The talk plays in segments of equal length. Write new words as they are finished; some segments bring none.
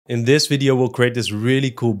In this video, we'll create this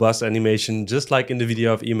really cool bus animation, just like in the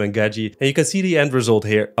video of Iman Gadzhi, and you can see the end result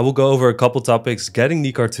here. I will go over a couple topics, getting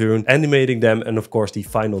the cartoon, animating them, and of course the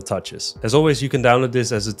final touches. As always, you can download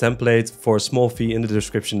this as a template for a small fee in the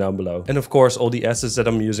description down below. And of course, all the assets that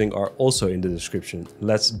I'm using are also in the description.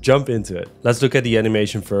 Let's jump into it. Let's look at the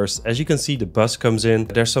animation first. As you can see, the bus comes in.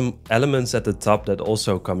 There's some elements at the top that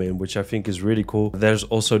also come in, which I think is really cool. There's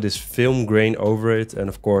also this film grain over it, and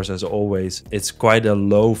of course, as always, it's quite a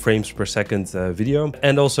low frames per second video.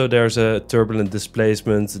 And also there's a turbulent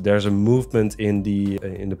displacement, there's a movement in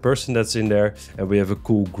the person that's in there, and we have a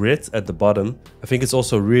cool grid at the bottom. I think it's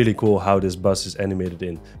also really cool how this bus is animated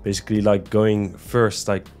in. Basically like going first,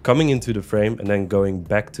 like coming into the frame and then going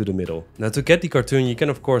back to the middle. Now to get the cartoon, you can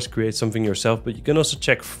of course create something yourself, but you can also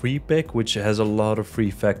check FreePic, which has a lot of free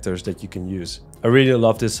factors that you can use. I really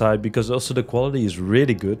love this site because also the quality is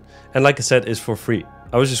really good, and like I said, it's for free.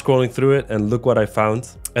 I was just scrolling through it and look what I found.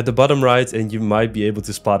 At the bottom right, and you might be able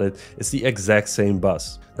to spot it, it's the exact same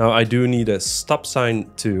bus. Now I do need a stop sign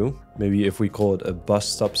too. Maybe if we call it a bus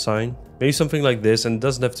stop sign. Maybe something like this, and it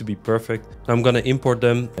doesn't have to be perfect. Now I'm gonna import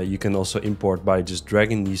them. You can also import by just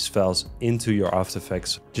dragging these files into your After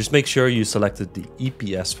Effects. Just make sure you selected the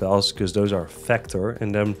EPS files because those are vector,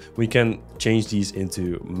 and then we can change these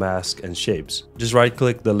into mask and shapes. Just right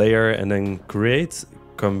click the layer and then create,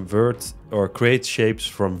 convert or create shapes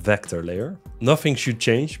from vector layer. Nothing should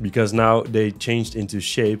change because now they changed into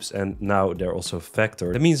shapes and now they're also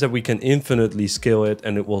vector. That means that we can infinitely scale it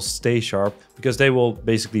and it will stay sharp because they will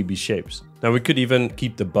basically be shapes. Now we could even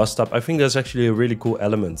keep the bus stop. I think that's actually a really cool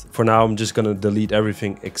element. For now, I'm just gonna delete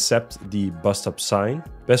everything except the bus stop sign.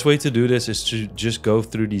 Best way to do this is to just go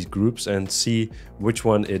through these groups and see which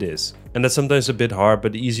one it is. And that's sometimes a bit hard,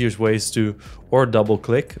 but the easiest way is to or double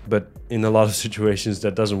click, but in a lot of situations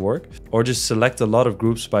that doesn't work, or just select a lot of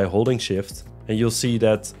groups by holding shift. And you'll see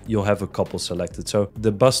that you'll have a couple selected. So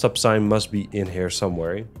the bus stop sign must be in here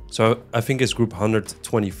somewhere. So I think it's group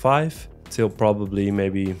 125 till probably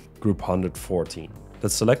maybe group 114.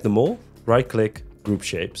 Let's select them all, right click, group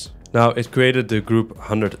shapes. Now it created the group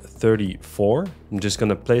 134. I'm just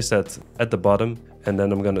gonna place that at the bottom, and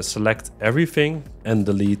then I'm gonna select everything and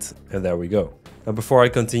delete, and there we go. Now before I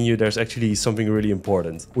continue, there's actually something really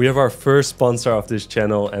important. We have our first sponsor of this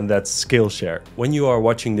channel, and that's Skillshare. When you are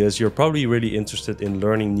watching this, you're probably really interested in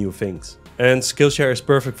learning new things. And Skillshare is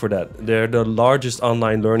perfect for that. They're the largest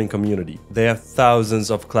online learning community. They have thousands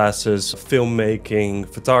of classes,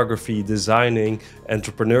 filmmaking, photography, designing,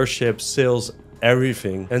 entrepreneurship, sales,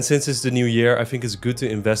 everything. And since it's the new year, I think it's good to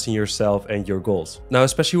invest in yourself and your goals. Now,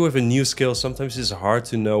 especially with a new skill, sometimes it's hard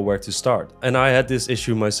to know where to start. And I had this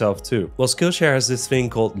issue myself too. Well, Skillshare has this thing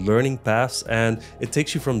called learning paths, and it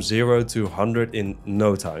takes you from 0 to 100 in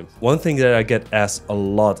no time. One thing that I get asked a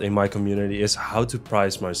lot in my community is how to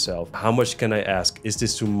price myself. How much can I ask? Is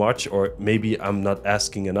this too much, or maybe I'm not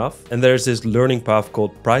asking enough? And there's this learning path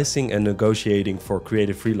called pricing and negotiating for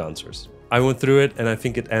creative freelancers. I went through it and I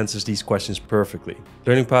think it answers these questions perfectly.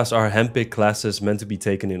 Learning paths are handpicked classes meant to be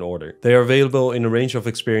taken in order. They are available in a range of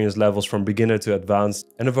experience levels from beginner to advanced,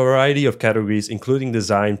 and a variety of categories including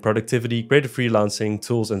design, productivity, creative freelancing,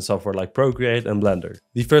 tools and software like Procreate and Blender.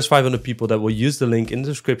 The first 500 people that will use the link in the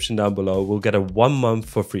description down below will get a 1 month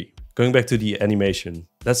for free. Going back to the animation.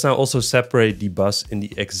 Let's now also separate the bus in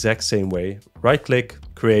the exact same way. Right click,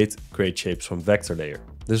 create shapes from vector layer.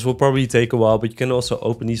 This will probably take a while, but you can also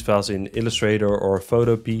open these files in Illustrator or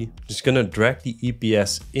Photopea. Just gonna drag the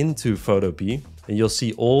EPS into Photopea and you'll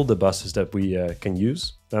see all the buses that we can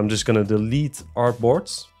use. Now I'm just gonna delete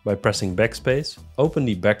artboards by pressing backspace, open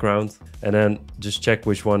the background, and then just check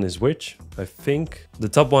which one is which. I think the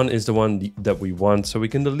top one is the one that we want, so we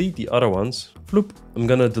can delete the other ones. Floop. I'm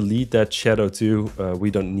gonna delete that shadow too,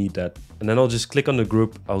 we don't need that. And then I'll just click on the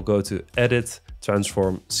group, I'll go to Edit,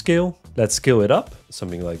 Transform, Scale. Let's scale it up,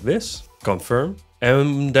 something like this, confirm.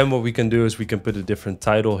 And then what we can do is we can put a different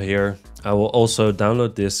title here. I will also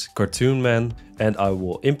download this cartoon man, and I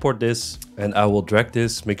will import this, and I will drag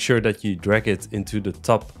this. Make sure that you drag it into the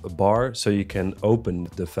top bar so you can open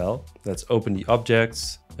the file. Let's open the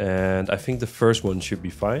objects. And I think the first one should be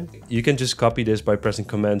fine. You can just copy this by pressing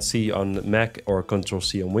Command C on Mac or Control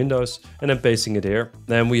C on Windows and then pasting it here.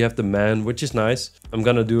 Then we have the man, which is nice. I'm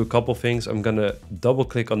gonna do a couple things. I'm gonna double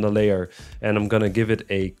click on the layer and I'm gonna give it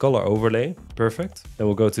a color overlay. Perfect. Then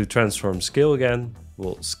we'll go to Transform Scale again.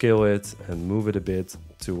 We'll scale it and move it a bit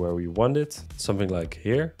to where we want it. Something like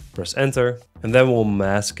here. Press enter. And then we'll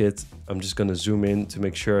mask it. I'm just gonna zoom in to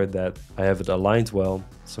make sure that I have it aligned well.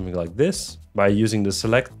 Something like this. By using the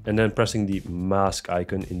select and then pressing the mask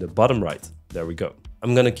icon in the bottom right. There we go.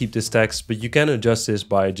 I'm gonna keep this text, but you can adjust this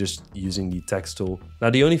by just using the text tool. Now,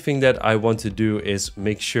 the only thing that I want to do is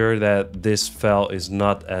make sure that this file is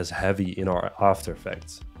not as heavy in our After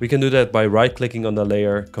Effects. We can do that by right-clicking on the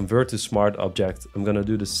layer, convert to Smart Object. I'm gonna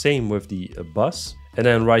do the same with the bus. And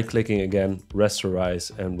then right-clicking again,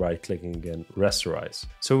 rasterize, and right-clicking again, rasterize.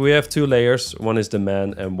 So we have two layers, one is the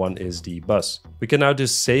man and one is the bus. We can now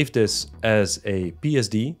just save this as a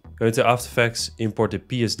PSD, go into After Effects, import the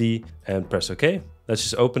PSD and press OK. Let's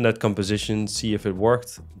just open that composition, see if it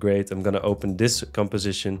worked. Great, I'm gonna open this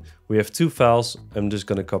composition. We have two files. I'm just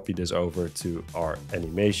gonna copy this over to our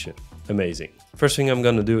animation. Amazing. First thing I'm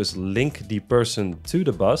gonna do is link the person to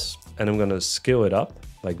the bus and I'm gonna scale it up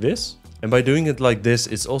like this. And by doing it like this,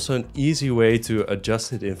 it's also an easy way to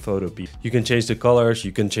adjust it in Photopea. You can change the colors,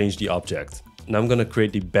 you can change the object. Now I'm gonna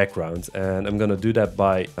create the background and I'm gonna do that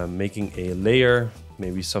by making a layer,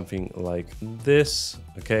 maybe something like this.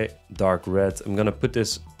 Okay, dark red. I'm gonna put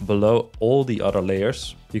this below all the other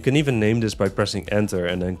layers. You can even name this by pressing enter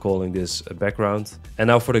and then calling this a background. And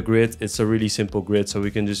now for the grid, it's a really simple grid. So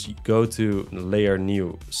we can just go to layer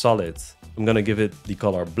new solid. I'm gonna give it the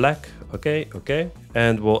color black. Okay.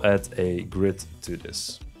 And we'll add a grid to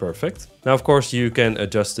this. Perfect. Now, of course, you can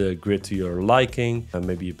adjust the grid to your liking,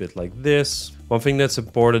 maybe a bit like this. One thing that's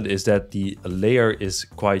important is that the layer is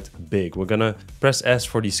quite big. We're gonna press S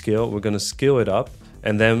for the scale. We're gonna scale it up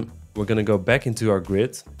and then we're gonna go back into our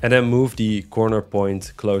grid and then move the corner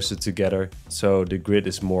point closer together so the grid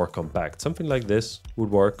is more compact. Something like this would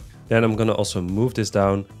work. Then I'm gonna also move this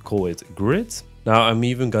down, call it grid. Now I'm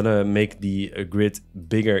even gonna make the grid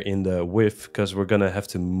bigger in the width because we're gonna have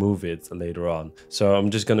to move it later on. So I'm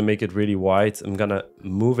just gonna make it really wide. I'm gonna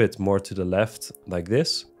move it more to the left like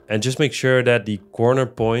this. And just make sure that the corner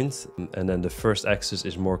point and then the first axis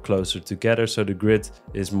is more closer together. So the grid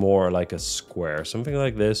is more like a square, something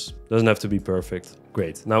like this. Doesn't have to be perfect.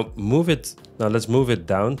 Great. Now move it. Now let's move it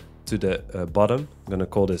down to the bottom. I'm gonna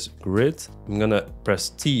call this grid. I'm gonna press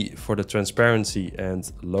T for the transparency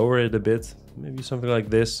and lower it a bit. Maybe something like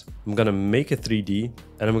this. I'm gonna make it 3D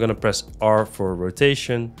and I'm gonna press R for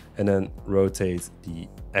rotation and then rotate the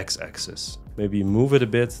x-axis. Maybe move it a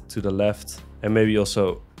bit to the left and maybe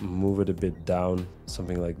also move it a bit down,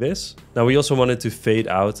 something like this. Now we also want it to fade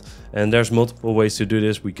out and there's multiple ways to do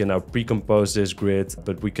this. We can now pre-compose this grid,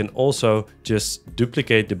 but we can also just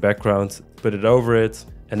duplicate the background, put it over it,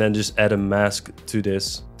 and then just add a mask to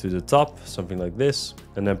this, to the top, something like this,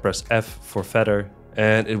 and then press F for feather.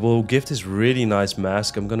 And it will give this really nice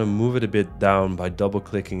mask. I'm gonna move it a bit down by double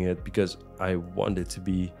clicking it because I want it to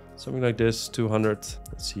be something like this, 200.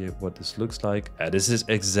 Let's see what this looks like. This is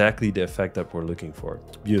exactly the effect that we're looking for.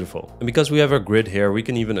 Beautiful. And because we have our grid here, we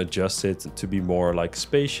can even adjust it to be more like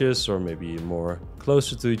spacious or maybe more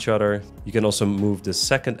closer to each other. You can also move the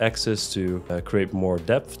second axis to create more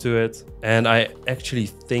depth to it. And I actually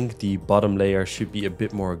think the bottom layer should be a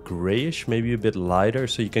bit more grayish, maybe a bit lighter.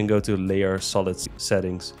 So you can go to layer solid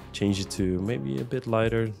settings, change it to maybe a bit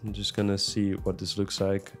lighter. I'm just gonna see what this looks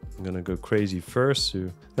like. I'm gonna go crazy first.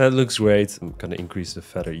 That looks great. I'm gonna increase the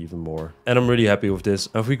feather even more. And I'm really happy with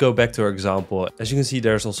this. Now, if we go back to our example, as you can see,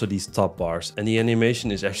 there's also these top bars and the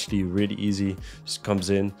animation is actually really easy. Just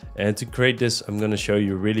comes in. And to create this, I'm gonna show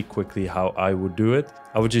you really quickly how I would do it.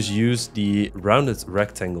 I would just use the rounded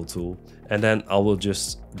rectangle tool and then I will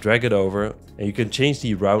just drag it over and you can change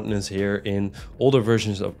the roundness here. In older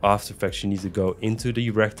versions of After Effects, you need to go into the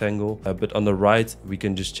rectangle, but on the right, we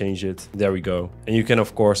can just change it. There we go. And you can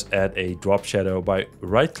of course add a drop shadow by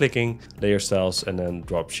right clicking, layer styles, and then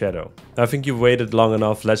drop shadow. Now, I think you've waited long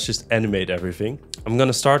enough. Let's just animate everything. I'm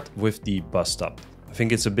gonna start with the bus stop. I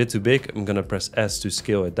think it's a bit too big. I'm gonna press S to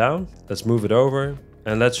scale it down. Let's move it over.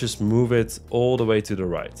 And let's just move it all the way to the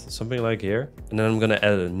right, something like here. And then I'm gonna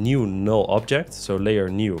add a new null object. So layer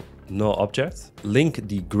new null object, link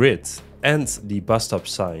the grid and the bus stop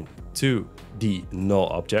sign to the null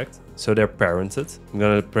object. So they're parented. I'm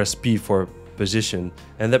gonna press P for position.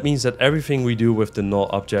 And that means that everything we do with the null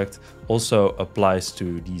object also applies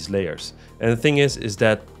to these layers. And the thing is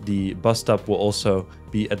that the bus stop will also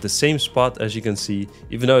be at the same spot. As you can see,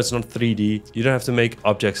 even though it's not 3D, you don't have to make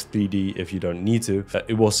objects 3D if you don't need to.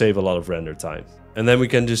 It will save a lot of render time. And then we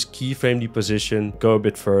can just keyframe the position, go a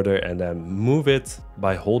bit further and then move it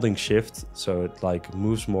by holding shift. So it like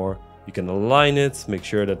moves more. You can align it, make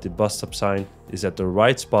sure that the bus stop sign is at the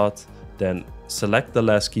right spot. Then select the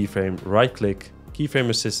last keyframe, right click, keyframe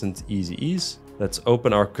assistant, easy ease. Let's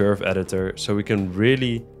open our curve editor so we can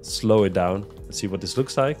really slow it down. Let's see what this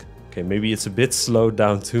looks like. Okay, maybe it's a bit slowed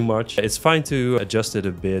down too much. It's fine to adjust it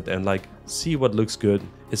a bit and like see what looks good.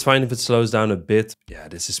 It's fine if it slows down a bit. Yeah,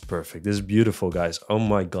 this is perfect. This is beautiful, guys. Oh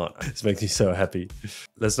my God, this makes me so happy.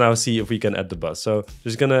 Let's now see if we can add the bus. So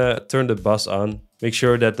just gonna turn the bus on. Make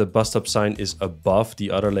sure that the bus stop sign is above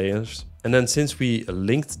the other layers. And then since we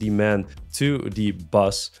linked the man to the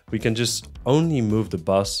bus, we can just only move the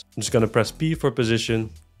bus. I'm just gonna press P for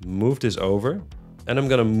position, move this over, and I'm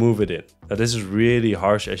gonna move it in. Now this is really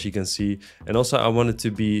harsh, as you can see. And also I want it to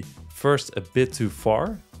be first a bit too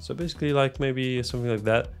far. So basically like maybe something like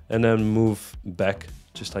that, and then move back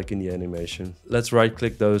just like in the animation. Let's right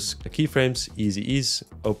click those keyframes, easy ease,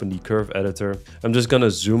 open the curve editor. I'm just gonna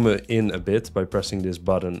zoom it in a bit by pressing this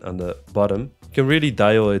button on the bottom. You can really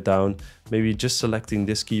dial it down, maybe just selecting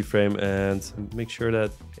this keyframe and make sure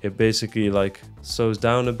that it basically like slows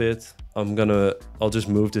down a bit. I'll just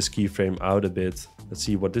move this keyframe out a bit. Let's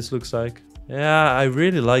see what this looks like. Yeah, I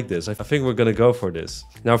really like this. I think we're gonna go for this.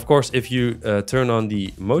 Now, of course, if you turn on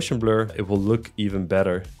the motion blur, it will look even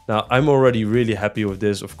better. Now, I'm already really happy with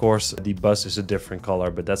this. Of course, the bus is a different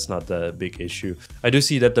color, but that's not the big issue. I do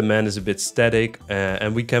see that the man is a bit static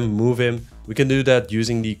and we can move him. We can do that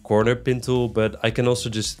using the corner pin tool, but I can also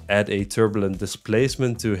just add a turbulent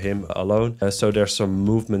displacement to him alone. So there's some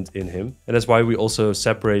movement in him. And that's why we also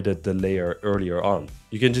separated the layer earlier on.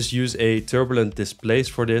 You can just use a turbulent displace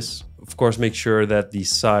for this. Of course, make sure that the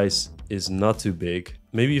size is not too big,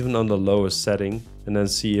 maybe even on the lowest setting, and then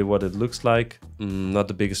see what it looks like. Not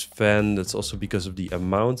the biggest fan. That's also because of the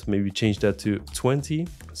amount. Maybe change that to 20.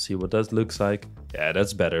 See what that looks like. Yeah,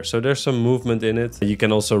 that's better. So there's some movement in it. You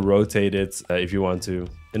can also rotate it if you want to.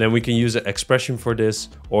 And then we can use an expression for this,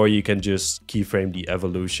 or you can just keyframe the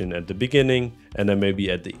evolution at the beginning and then maybe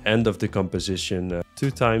at the end of the composition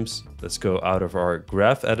 2 times. Let's go out of our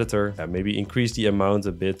graph editor. Maybe increase the amount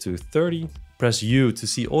a bit to 30. Press U to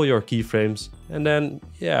see all your keyframes. And then,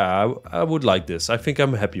 yeah, I would like this. I think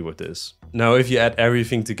I'm happy with this. Now, if you add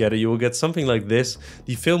everything together, you will get something like this.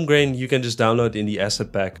 The film grain you can just download in the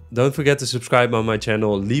asset pack. Don't forget to subscribe on my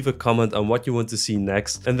channel, leave a comment on what you want to see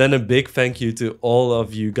next. And then a big thank you to all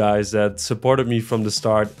of you guys that supported me from the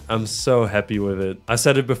start. I'm so happy with it. I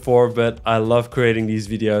said it before, but I love creating these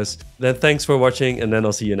videos. Then thanks for watching, and then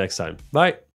I'll see you next time. Bye.